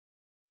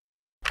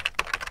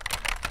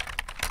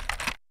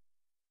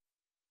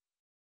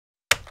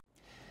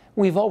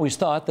We've always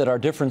thought that our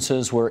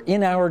differences were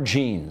in our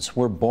genes.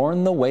 We're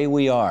born the way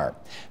we are.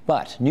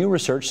 But new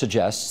research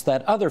suggests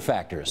that other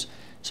factors,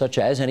 such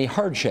as any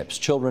hardships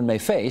children may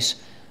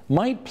face,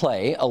 might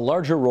play a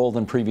larger role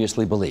than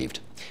previously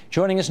believed.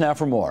 Joining us now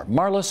for more,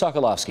 Marla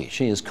Sokolowski.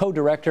 She is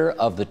co-director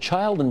of the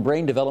Child and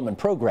Brain Development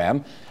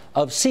Program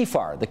of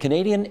CFAR, the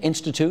Canadian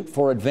Institute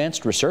for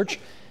Advanced Research,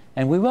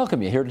 and we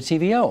welcome you here to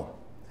TVO.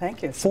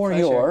 Thank you. For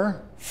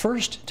your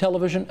first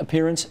television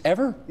appearance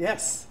ever?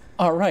 Yes.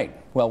 All right.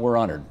 Well, we're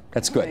honored.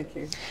 That's good. Thank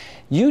you.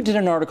 You did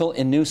an article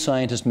in New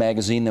Scientist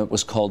magazine that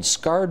was called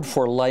Scarred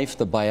for Life,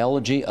 the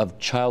Biology of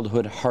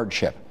Childhood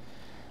Hardship.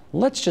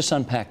 Let's just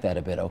unpack that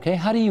a bit, okay?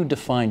 How do you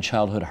define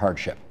childhood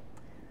hardship?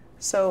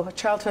 So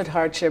childhood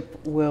hardship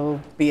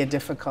will be a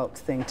difficult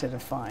thing to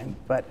define,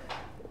 but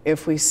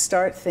if we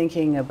start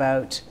thinking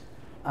about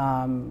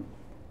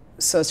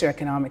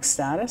socioeconomic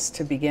status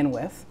to begin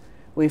with,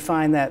 we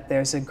find that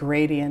there's a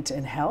gradient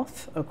in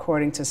health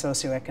according to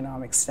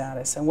socioeconomic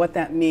status. And what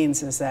that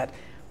means is that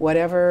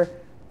whatever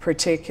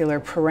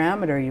particular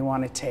parameter you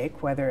want to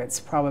take, whether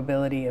it's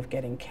probability of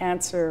getting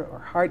cancer or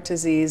heart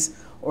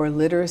disease or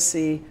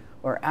literacy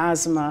or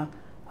asthma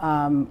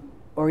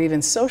or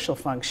even social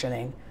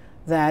functioning,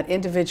 that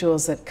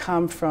individuals that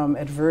come from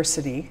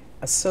adversity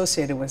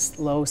associated with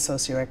low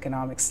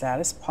socioeconomic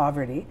status,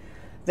 poverty,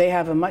 they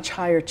have a much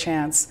higher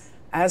chance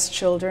as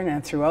children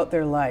and throughout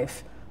their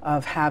life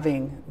of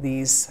having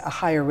a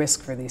higher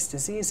risk for these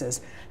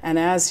diseases. And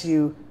as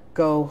you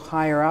go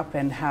higher up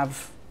and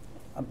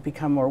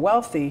become more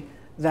wealthy,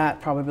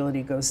 that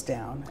probability goes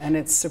down. And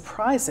it's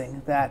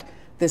surprising that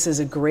this is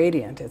a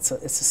gradient. It's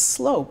a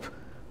slope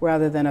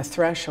rather than a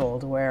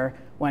threshold where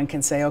one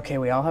can say, okay,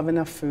 we all have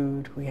enough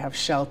food, we have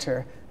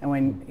shelter, and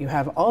when you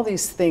have all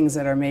these things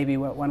that are maybe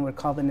what one would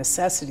call the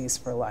necessities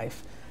for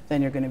life,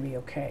 then you're going to be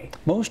okay.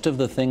 Most of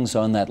the things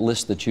on that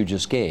list that you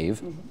just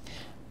gave,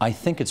 I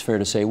think it's fair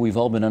to say we've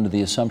all been under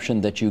the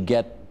assumption that you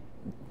get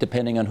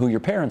depending on who your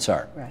parents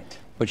are. Right.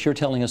 But you're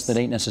telling us that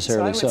ain't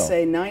necessarily so. So I would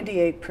say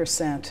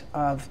 98%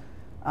 of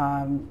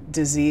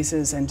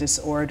diseases and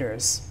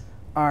disorders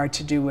are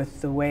to do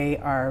with the way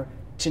our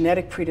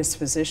genetic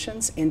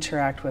predispositions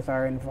interact with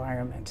our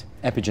environment.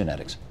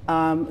 Epigenetics.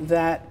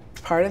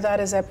 Part of that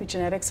is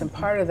epigenetics, and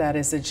part of that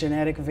is the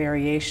genetic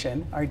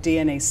variation, our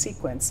DNA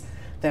sequence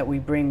that we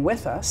bring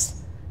with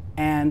us,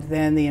 and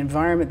then the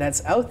environment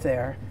that's out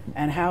there,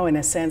 and how, in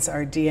a sense,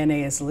 our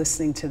DNA is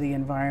listening to the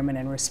environment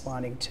and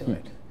responding to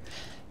it.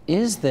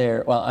 Is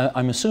there, well,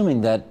 I'm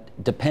assuming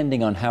that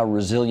depending on how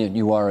resilient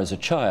you are as a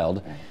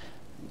child, right,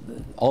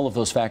 all of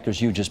those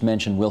factors you just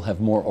mentioned will have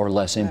more or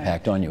less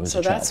impact on you as a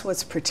child. So that's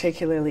what's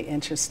particularly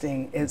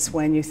interesting, is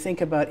when you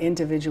think about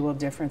individual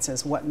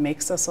differences, what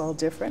makes us all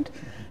different.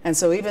 And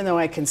so even though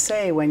I can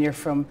say when you're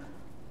from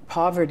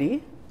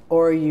poverty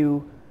or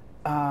you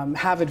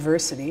have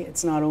adversity,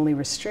 it's not only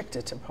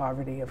restricted to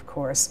poverty, of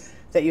course,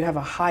 that you have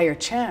a higher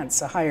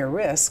chance, a higher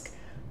risk,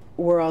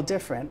 we're all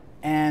different.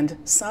 And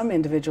some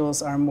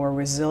individuals are more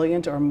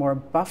resilient or more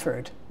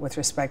buffered with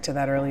respect to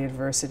that early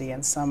adversity,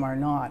 and some are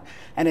not.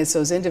 And it's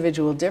those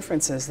individual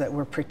differences that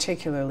we're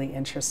particularly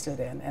interested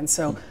in. And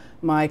so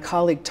my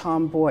colleague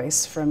Tom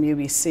Boyce from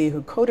UBC,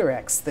 who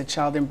co-directs the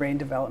Child and Brain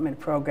Development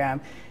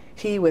Program,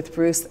 he with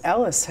Bruce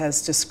Ellis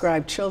has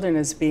described children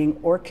as being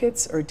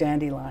orchids or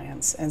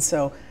dandelions. And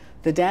so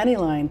the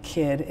dandelion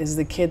kid is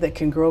the kid that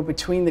can grow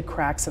between the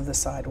cracks of the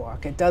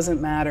sidewalk. It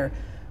doesn't matter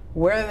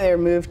where they're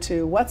moved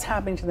to, what's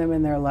happening to them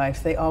in their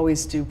life, they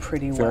always do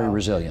pretty well. Very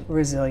resilient.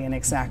 Resilient,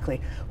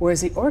 exactly. Whereas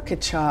the orchid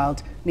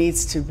child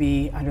needs to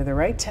be under the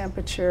right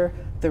temperature,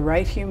 the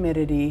right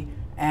humidity,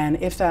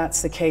 and if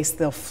that's the case,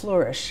 they'll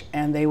flourish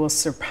and they will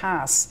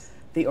surpass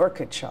the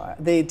orchid child,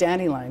 the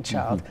dandelion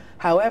child.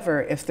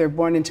 However, if they're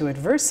born into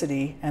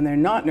adversity and they're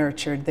not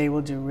nurtured, they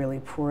will do really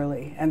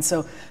poorly. And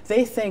so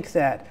they think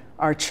that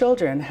our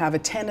children have a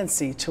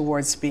tendency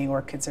towards being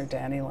orchids or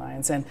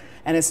dandelions. And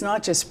it's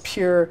not just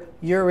pure,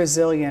 you're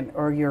resilient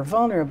or you're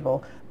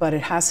vulnerable, but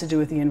it has to do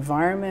with the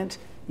environment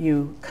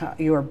you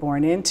are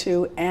born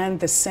into and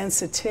the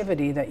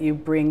sensitivity that you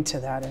bring to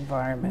that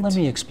environment. Let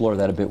me explore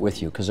that a bit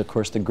with you, because of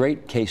course the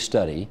great case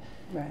study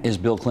is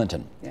Bill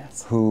Clinton,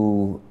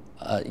 who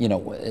you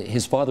know,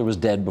 his father was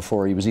dead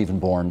before he was even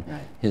born.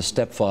 Right. His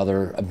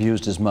stepfather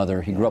abused his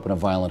mother. He grew up in a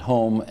violent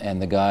home,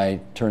 and the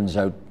guy turns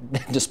out,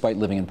 despite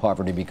living in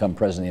poverty, become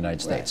president of the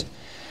United States.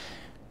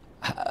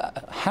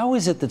 How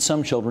is it that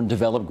some children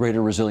develop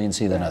greater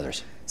resiliency than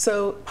others?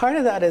 So part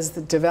of that is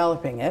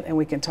developing it, and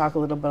we can talk a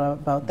little bit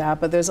about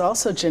that, but there's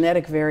also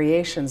genetic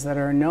variations that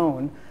are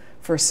known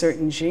for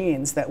certain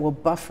genes that will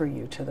buffer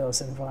you to those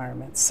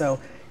environments.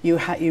 So you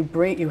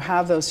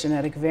have those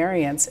genetic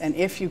variants, and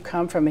if you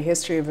come from a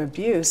history of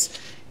abuse,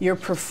 your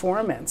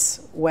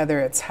performance,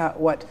 whether it's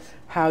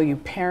how you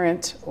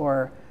parent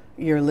or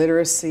your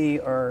literacy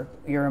or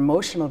your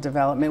emotional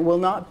development, will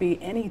not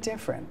be any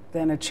different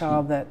than a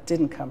child that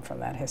didn't come from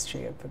that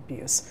history of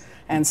abuse.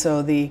 And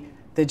so the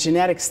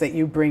genetics that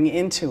you bring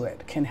into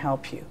it can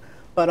help you.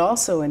 But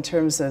also in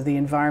terms of the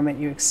environment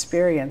you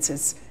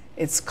experience,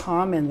 it's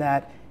common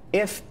that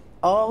if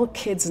all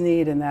kids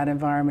need in that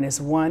environment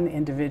is one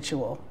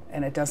individual,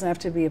 and it doesn't have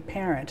to be a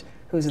parent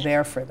who's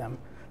there for them.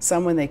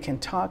 Someone they can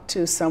talk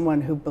to, someone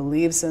who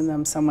believes in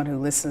them, someone who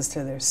listens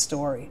to their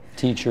story.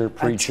 Teacher,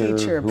 preacher, a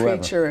teacher, a whoever.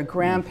 preacher, a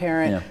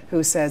grandparent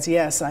who says,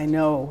 yes, I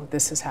know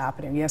this is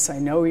happening. Yes, I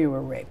know you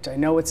were raped. I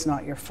know it's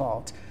not your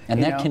fault.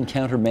 And that can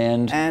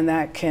countermand. And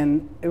that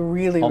can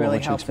really, really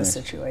help the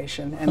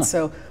situation. And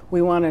so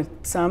we want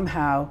to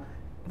somehow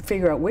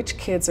figure out which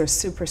kids are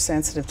super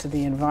sensitive to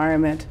the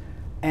environment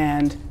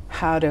and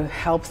how to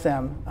help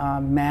them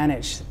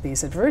manage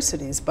these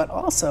adversities, but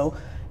also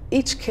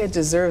each kid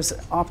deserves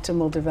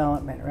optimal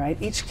development, right?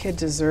 Each kid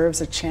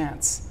deserves a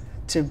chance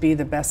to be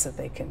the best that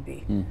they can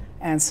be.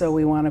 And so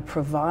we want to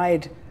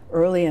provide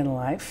early in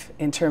life,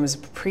 in terms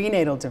of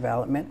prenatal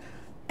development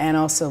and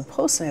also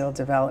postnatal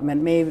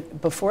development, maybe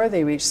before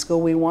they reach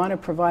school, we want to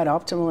provide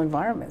optimal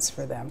environments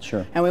for them.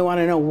 Sure. And we want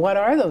to know, what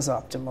are those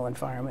optimal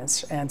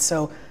environments? And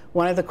so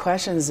one of the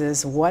questions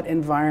is, what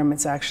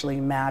environments actually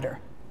matter?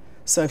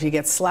 So if you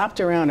get slapped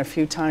around a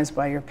few times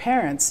by your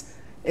parents,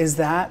 is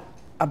that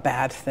a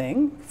bad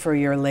thing for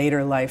your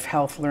later life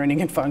health, learning,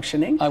 and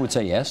functioning? I would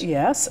say yes.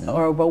 Yes.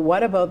 No. But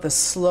what about the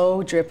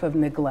slow drip of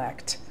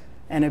neglect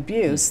and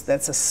abuse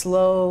that's a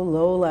slow,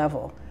 low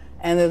level?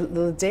 And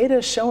the data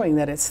is showing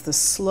that it's the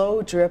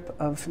slow drip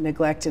of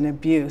neglect and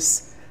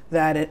abuse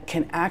that it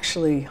can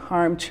actually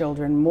harm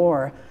children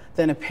more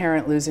than a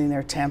parent losing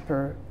their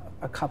temper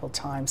a couple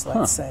times,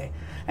 let's say.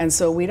 And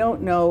so we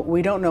don't know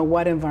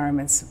what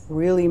environments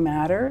really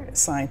matter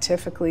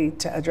scientifically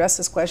to address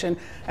this question,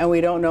 and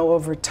we don't know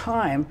over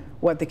time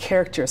what the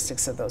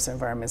characteristics of those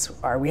environments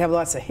are. We have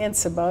lots of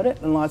hints about it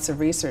and lots of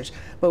research,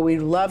 but we'd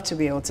love to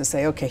be able to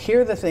say, okay,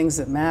 here are the things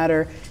that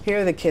matter,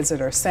 here are the kids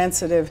that are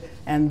sensitive,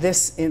 and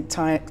this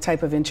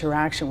type of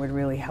interaction would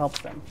really help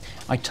them.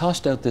 I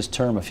tossed out this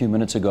term a few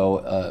minutes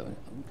ago,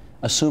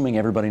 assuming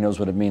everybody knows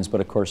what it means,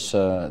 but of course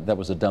that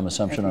was a dumb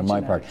assumption on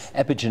my part.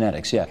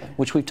 Epigenetics, yeah, okay.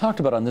 Which we've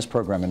talked about on this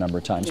program a number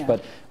of times,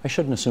 but I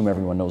shouldn't assume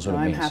everyone knows what it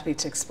means. I'm happy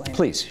to explain.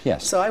 Please,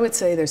 yes. So I would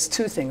say there's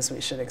two things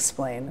we should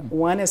explain.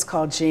 One is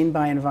called gene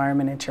by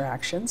environment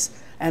interactions,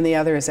 and the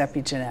other is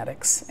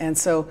epigenetics. And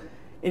so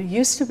it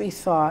used to be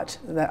thought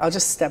that, I'll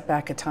just step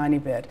back a tiny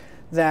bit,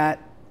 that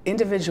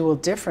individual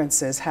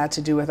differences had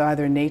to do with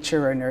either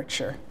nature or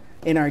nurture,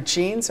 in our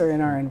genes or in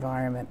our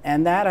environment.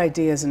 And that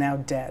idea is now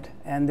dead.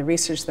 And the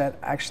research that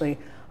actually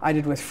I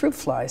did with fruit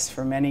flies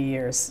for many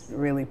years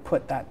really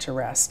put that to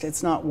rest.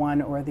 It's not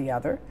one or the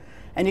other.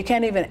 And you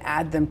can't even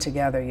add them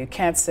together. You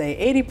can't say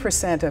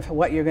 80% of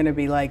what you're going to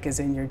be like is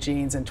in your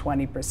genes and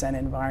 20%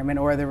 environment,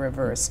 or the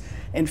reverse.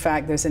 In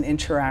fact, there's an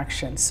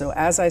interaction. So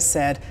as I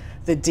said,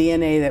 the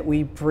DNA that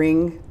we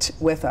bring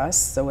with us,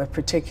 so a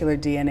particular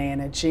DNA in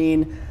a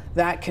gene,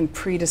 that can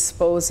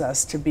predispose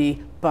us to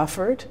be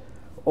buffered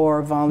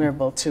or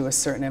vulnerable to a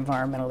certain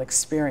environmental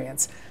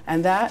experience.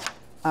 And that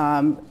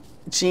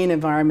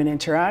gene-environment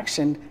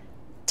interaction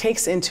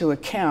takes into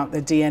account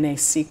the DNA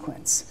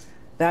sequence.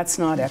 That's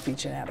not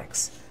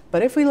epigenetics.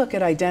 But if we look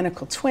at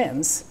identical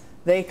twins,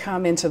 they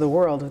come into the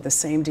world with the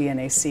same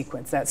DNA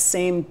sequence, that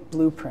same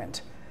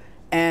blueprint.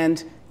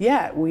 And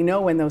yeah, we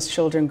know when those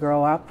children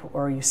grow up,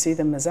 or you see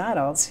them as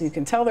adults, you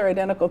can tell they're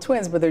identical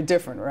twins, but they're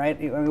different, right? I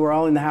mean, we're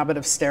all in the habit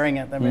of staring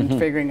at them and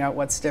figuring out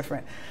what's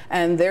different.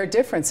 And their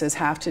differences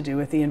have to do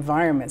with the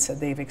environments that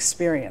they've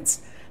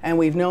experienced. And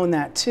we've known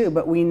that too,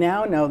 but we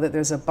now know that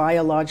there's a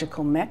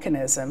biological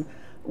mechanism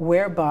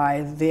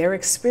whereby their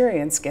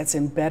experience gets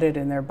embedded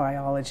in their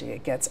biology.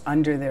 It gets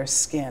under their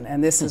skin.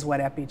 And this is what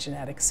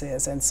epigenetics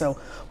is. And so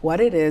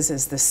what it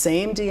is the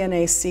same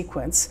DNA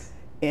sequence,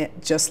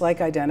 just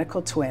like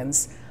identical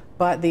twins,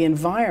 but the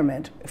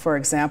environment, for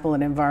example,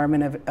 an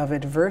environment of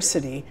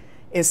adversity,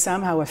 is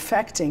somehow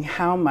affecting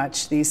how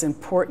much these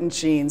important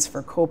genes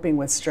for coping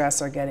with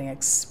stress are getting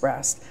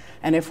expressed.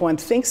 And if one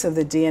thinks of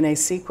the DNA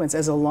sequence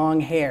as a long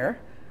hair,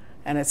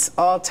 and it's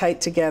all tight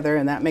together,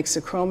 and that makes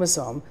a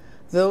chromosome,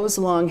 those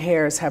long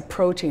hairs have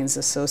proteins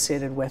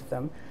associated with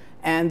them.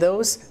 And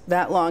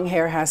that long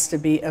hair has to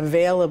be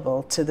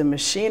available to the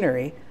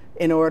machinery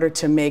in order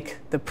to make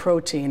the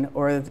protein,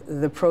 or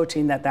the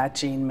protein that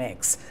gene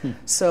makes.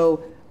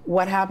 So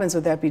what happens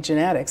with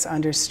epigenetics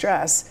under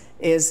stress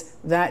is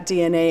that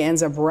DNA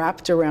ends up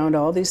wrapped around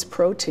all these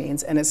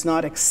proteins, and it's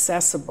not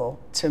accessible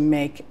to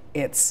make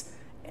its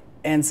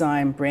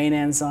enzyme, brain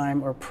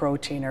enzyme, or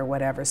protein, or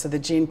whatever. So the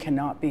gene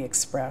cannot be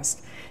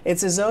expressed.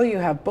 It's as though you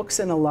have books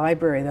in a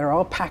library that are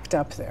all packed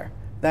up there.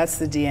 That's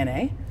the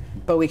DNA,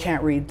 but we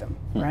can't read them,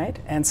 right?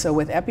 And so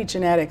with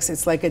epigenetics,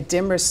 it's like a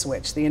dimmer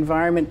switch. The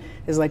environment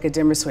is like a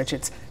dimmer switch.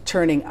 It's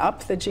turning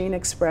up the gene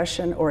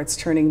expression, or it's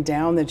turning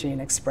down the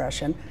gene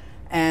expression.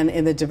 And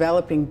in the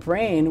developing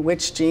brain,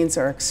 which genes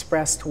are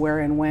expressed where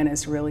and when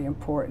is really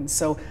important.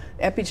 So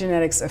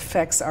epigenetics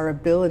affects our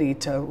ability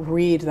to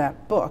read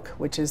that book,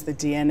 which is the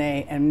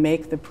DNA, and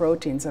make the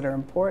proteins that are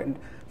important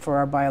for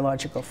our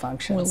biological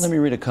functions. Well, let me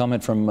read a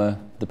comment from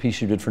the piece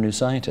you did for New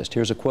Scientist.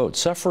 Here's a quote.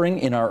 "Suffering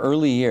in our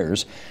early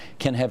years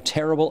can have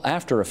terrible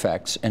after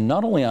effects, and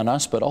not only on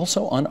us, but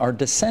also on our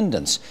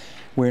descendants.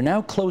 We're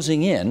now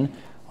closing in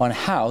on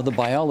how the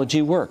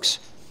biology works.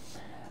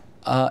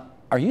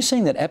 Are you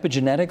saying that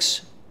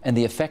epigenetics and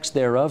the effects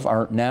thereof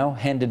are now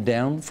handed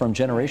down from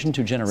generation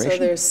to generation? So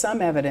there's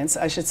some evidence.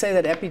 I should say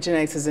that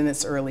epigenetics is in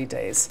its early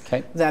days,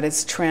 okay, that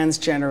it's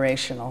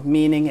transgenerational,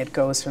 meaning it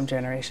goes from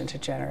generation to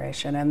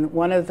generation. And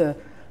one of the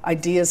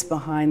ideas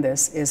behind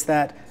this is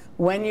that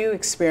when you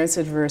experience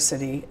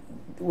adversity,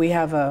 we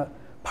have a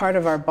part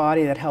of our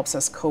body that helps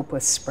us cope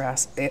with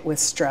stress.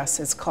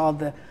 It's called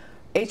the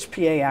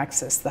HPA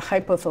axis, the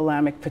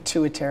hypothalamic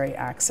pituitary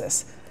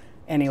axis.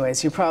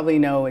 Anyways, you probably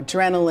know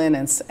adrenaline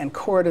and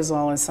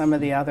cortisol and some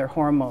of the other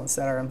hormones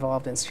that are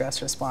involved in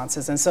stress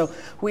responses. And so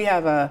we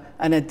have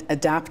an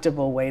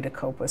adaptable way to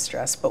cope with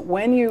stress. But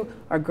when you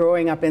are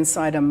growing up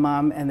inside a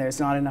mom and there's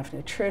not enough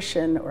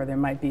nutrition or there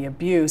might be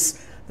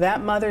abuse,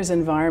 that mother's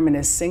environment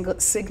is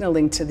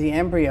signaling to the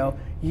embryo,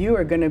 you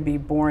are going to be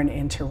born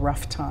into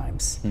rough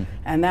times.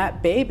 And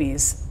that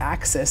baby's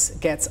axis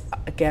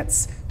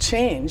gets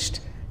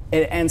changed.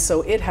 And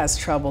so it has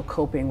trouble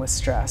coping with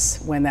stress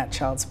when that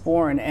child's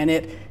born.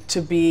 And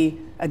to be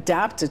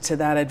adapted to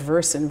that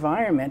adverse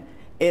environment,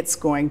 it's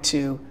going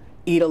to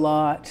eat a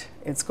lot,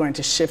 it's going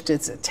to shift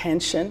its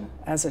attention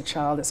as a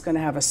child, it's going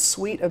to have a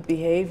suite of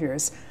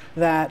behaviors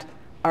that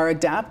are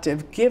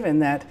adaptive given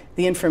that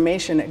the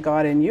information it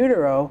got in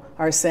utero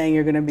are saying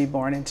you're going to be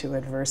born into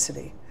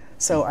adversity.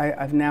 So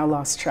I've now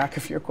lost track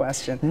of your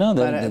question. No,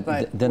 then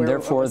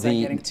therefore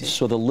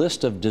so the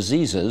list of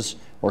diseases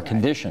or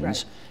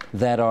conditions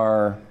that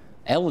are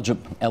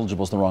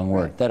eligible is the wrong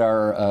word, that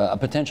are a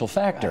potential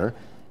factor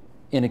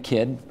in a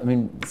kid. I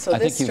mean, so I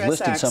think you've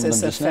listed some of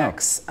them just now.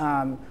 Affects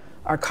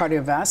our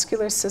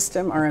cardiovascular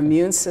system, our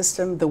immune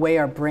system, the way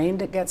our brain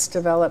gets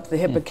developed, the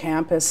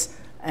hippocampus,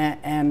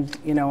 and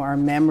you know, our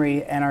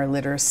memory and our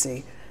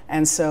literacy.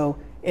 And so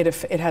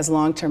it has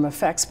long-term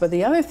effects. But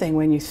the other thing,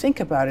 when you think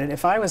about it,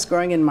 if I was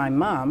growing in my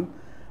mom,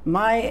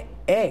 my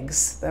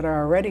eggs that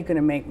are already going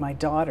to make my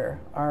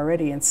daughter are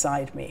already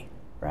inside me,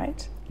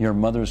 right? Your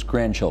mother's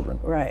grandchildren.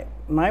 Right.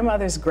 My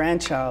mother's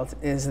grandchild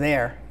is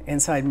there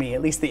inside me,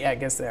 at least the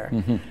egg is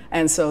there.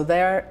 And so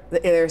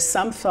there's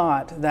some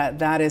thought that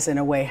that is in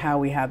a way how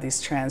we have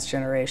these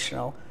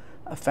transgenerational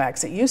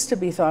effects. It used to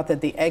be thought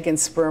that the egg and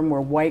sperm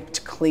were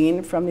wiped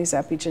clean from these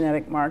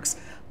epigenetic marks,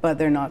 but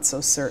they're not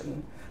so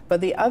certain. But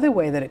the other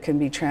way that it can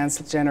be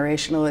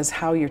transgenerational is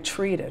how you're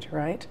treated,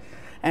 right?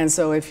 And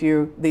so if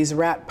these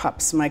rat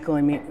pups, Michael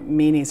and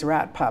Meanie's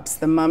rat pups,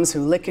 the mums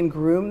who lick and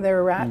groom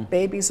their rat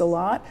babies a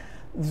lot,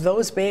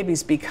 those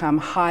babies become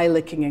high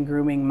licking and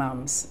grooming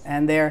mums,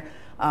 and their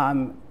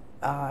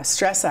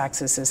stress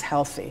axis is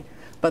healthy.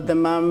 But the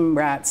mum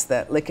rats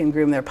that lick and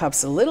groom their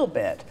pups a little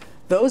bit,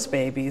 those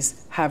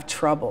babies have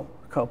trouble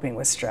coping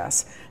with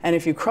stress. And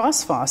if you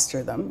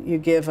cross-foster them, you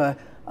give a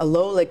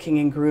low licking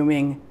and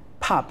grooming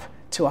pup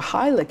to a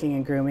high licking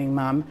and grooming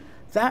mom,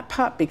 that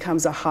pup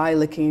becomes a high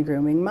licking and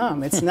grooming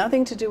mom. It's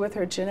nothing to do with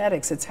her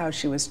genetics, it's how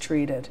she was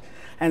treated.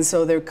 And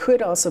so there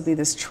could also be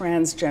this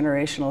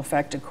transgenerational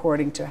effect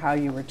according to how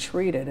you were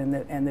treated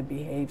and the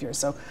behavior.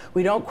 So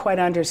we don't quite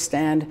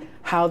understand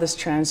how this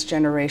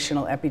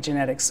transgenerational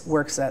epigenetics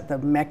works at the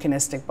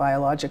mechanistic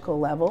biological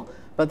level,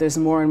 but there's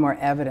more and more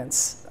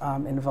evidence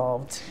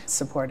involved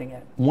supporting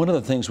it. One of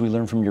the things we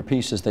learned from your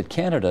piece is that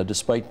Canada,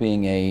 despite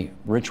being a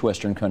rich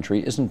Western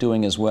country, isn't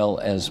doing as well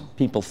as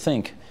people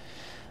think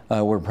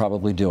we're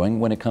probably doing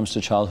when it comes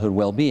to childhood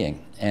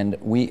well-being. And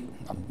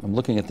I'm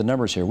looking at the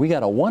numbers here, we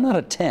got a 1 out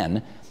of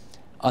 10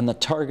 on the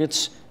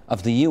targets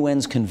of the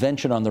UN's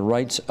Convention on the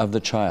Rights of the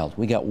Child.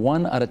 We got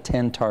 1 out of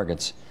 10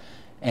 targets.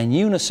 And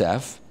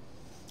UNICEF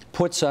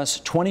puts us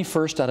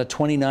 21st out of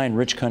 29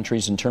 rich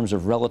countries in terms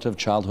of relative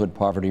childhood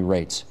poverty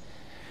rates.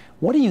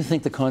 What do you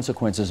think the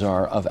consequences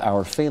are of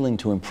our failing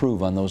to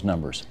improve on those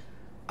numbers?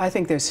 I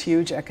think there's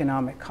huge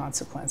economic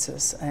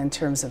consequences in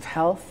terms of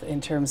health, in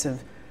terms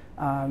of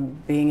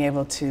being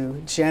able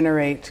to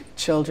generate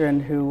children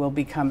who will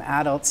become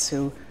adults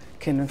who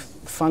can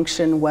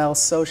function well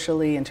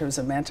socially in terms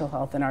of mental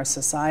health in our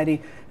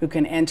society, who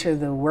can enter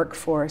the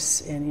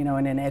workforce in,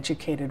 in an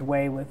educated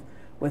way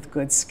with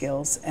good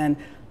skills. And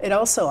it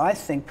also, I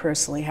think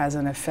personally, has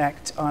an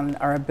effect on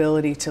our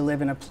ability to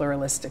live in a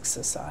pluralistic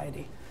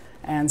society.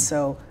 And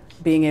so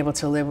being able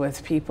to live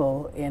with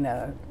people in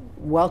a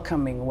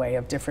welcoming way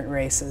of different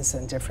races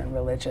and different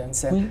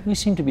religions. And we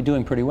seem to be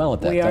doing pretty well at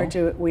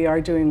that. We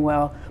are doing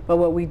well, but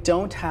what we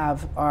don't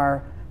have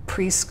are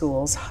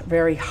preschools,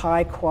 very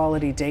high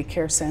quality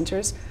daycare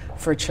centers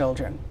for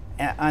children.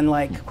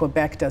 Unlike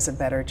Quebec does a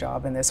better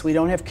job in this. We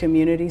don't have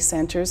community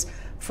centers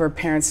for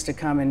parents to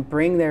come and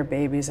bring their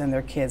babies and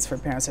their kids, for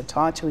parents to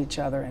talk to each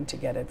other and to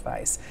get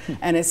advice.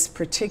 And it's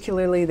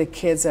particularly the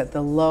kids at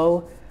the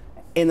low,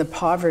 in the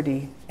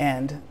poverty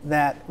end,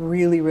 that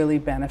really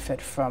benefit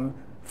from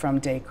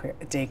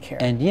daycare.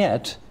 And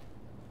yet,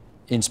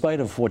 in spite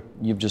of what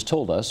you've just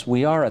told us,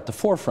 we are at the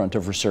forefront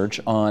of research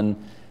on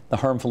the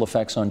harmful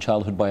effects on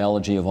childhood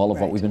biology of all of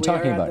what we've been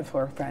talking about. We are at the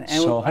forefront.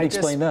 And so how do you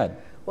explain that?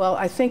 Well,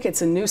 I think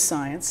it's a new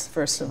science,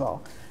 first of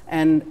all.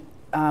 And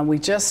I was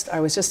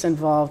just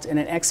involved in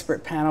an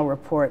expert panel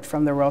report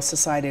from the Royal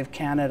Society of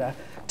Canada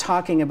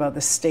talking about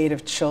the state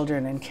of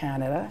children in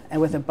Canada,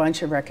 and with a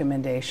bunch of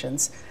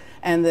recommendations.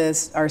 And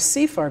our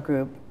CFAR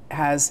group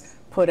has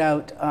put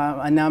out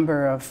a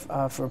number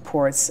of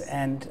reports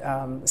and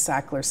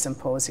Sackler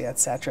symposia,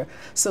 etc.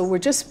 So we're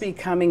just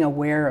becoming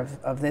aware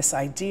of this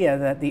idea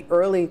that the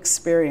early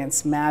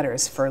experience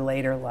matters for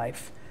later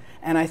life.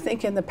 And I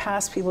think in the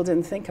past, people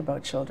didn't think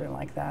about children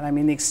like that. I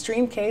mean, the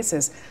extreme case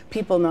is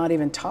people not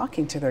even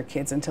talking to their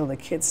kids until the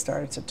kids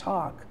started to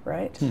talk,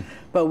 right?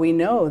 But we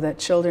know that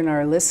children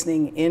are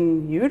listening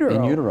in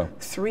utero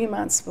 3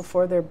 months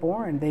before they're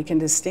born. They can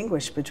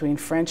distinguish between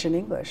French and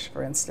English,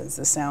 for instance,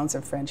 the sounds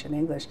of French and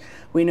English.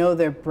 We know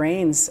their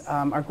brains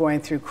are going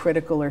through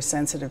critical or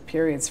sensitive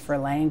periods for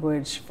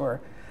language,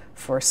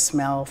 for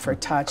smell, for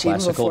touch, even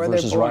before they're born. Classical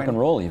versus rock and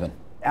roll even.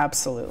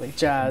 Absolutely,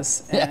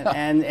 jazz,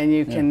 and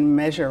you can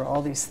measure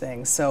all these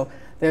things. So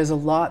there's a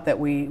lot that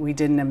we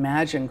didn't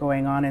imagine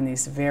going on in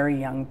these very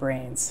young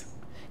brains.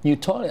 You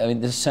taught, I mean,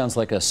 this sounds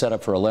like a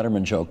setup for a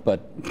Letterman joke,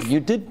 but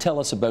you did tell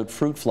us about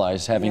fruit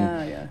flies having,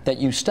 that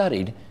you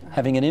studied,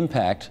 having an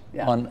impact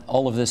on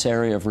all of this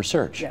area of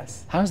research.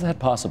 Yes. How is that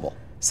possible?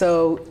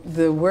 So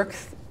the work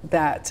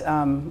that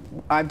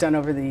I've done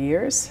over the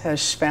years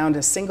has found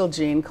a single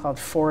gene called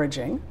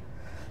foraging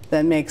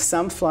that makes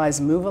some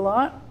flies move a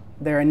lot.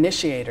 They're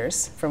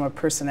initiators from a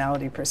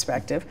personality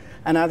perspective,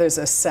 and others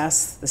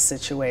assess the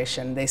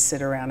situation. They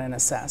sit around and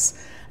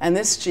assess. And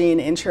this gene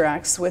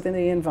interacts with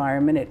the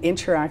environment. It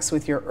interacts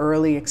with your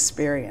early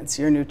experience,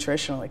 your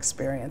nutritional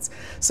experience,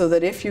 so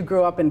that if you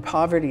grew up in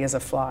poverty as a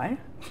fly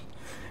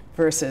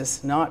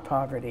versus not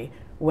poverty,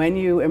 when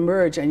you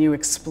emerge and you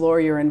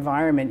explore your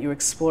environment, you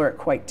explore it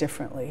quite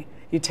differently.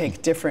 You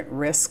take different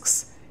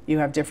risks. You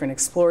have different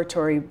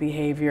exploratory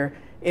behavior.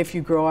 If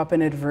you grow up in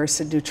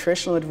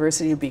nutritional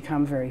adversity, you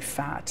become very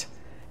fat,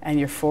 and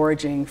your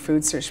foraging,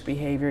 food search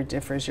behavior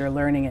differs, your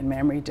learning and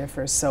memory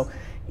differs. So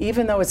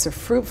even though it's a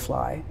fruit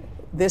fly,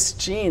 this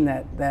gene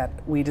that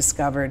we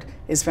discovered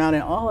is found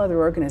in all other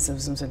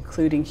organisms,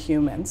 including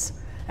humans,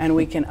 and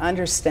we can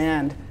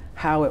understand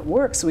how it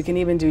works. We can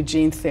even do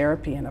gene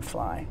therapy in a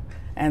fly.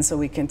 And so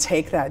we can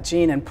take that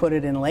gene and put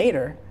it in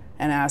later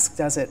and ask,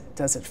 does it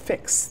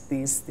fix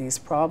these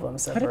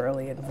problems of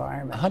early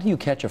environment? How do you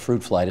catch a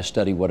fruit fly to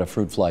study what a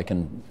fruit fly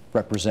can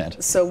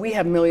represent? So we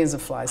have millions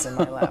of flies in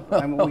my lab.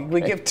 I mean,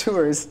 we give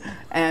tours,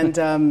 and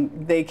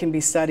they can be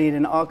studied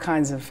in all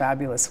kinds of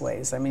fabulous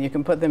ways. I mean, you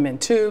can put them in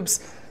tubes,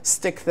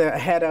 stick the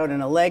head out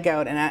and a leg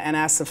out, and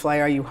ask the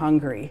fly, are you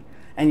hungry?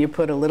 And you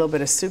put a little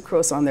bit of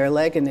sucrose on their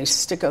leg, and they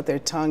stick out their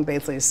tongue,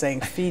 basically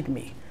saying, feed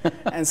me.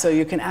 And so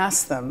you can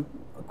ask them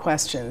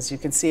questions. You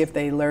can see if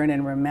they learn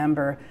and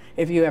remember.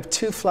 If you have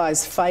two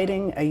flies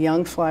fighting, a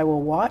young fly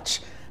will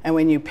watch, and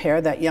when you pair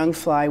that young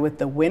fly with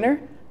the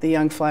winner, the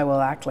young fly will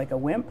act like a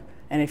wimp.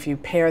 And if you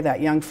pair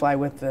that young fly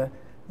with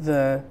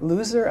the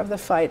loser of the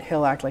fight,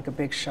 he'll act like a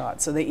big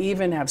shot. So they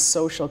even have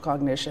social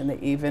cognition. They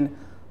even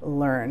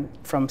learn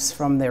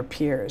from their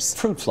peers.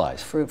 Fruit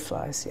flies? Fruit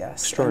flies,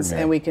 yes.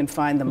 Extraordinary. And we can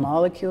find the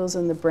molecules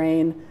in the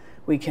brain.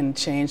 We can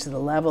change the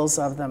levels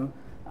of them.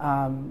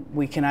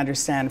 We can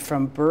understand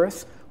from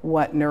birth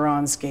what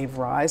neurons gave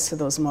rise to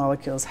those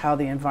molecules, how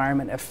the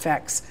environment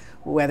affects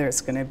whether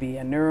it's going to be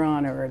a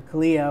neuron or a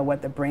glia,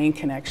 what the brain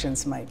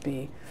connections might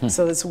be.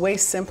 So it's way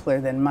simpler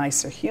than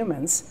mice or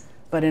humans,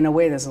 but in a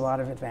way there's a lot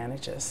of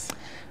advantages.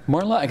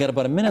 Marla, I got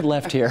about a minute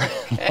left here.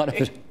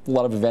 Okay. a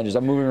lot of advantages.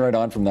 I'm moving right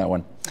on from that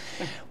one.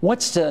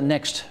 What's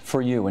next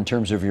for you in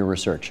terms of your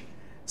research?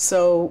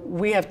 So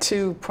we have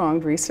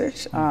two-pronged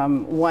research.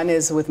 One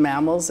is with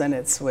mammals, and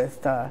it's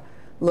with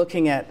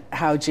looking at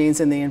how genes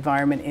in the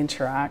environment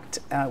interact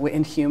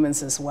in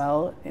humans as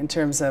well, in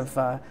terms of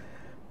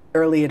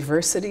early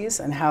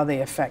adversities and how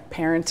they affect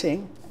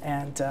parenting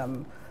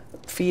and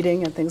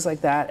feeding and things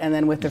like that. And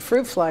then with the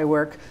fruit fly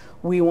work,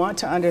 we want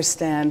to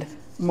understand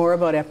more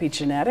about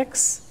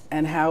epigenetics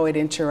and how it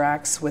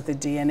interacts with the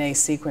DNA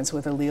sequence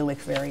with allelic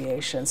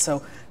variation.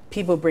 So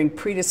people bring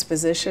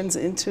predispositions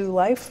into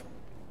life,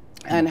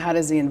 and how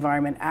does the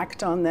environment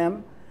act on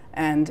them?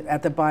 And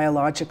at the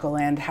biological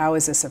end, how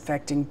is this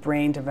affecting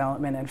brain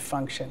development and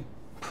function?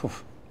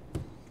 Poof.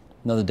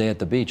 Another day at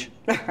the beach.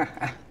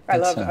 I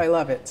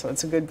love it, so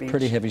it's a good beach.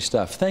 Pretty heavy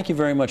stuff. Thank you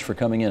very much for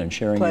coming in and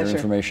sharing your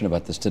information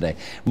about this today.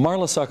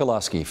 Marla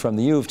Sokolowski from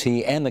the U of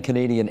T and the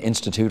Canadian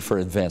Institute for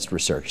Advanced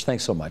Research.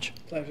 Thanks so much.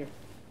 Pleasure.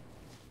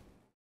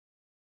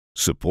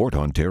 Support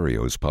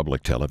Ontario's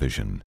public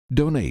television.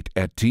 Donate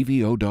at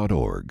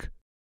tvo.org.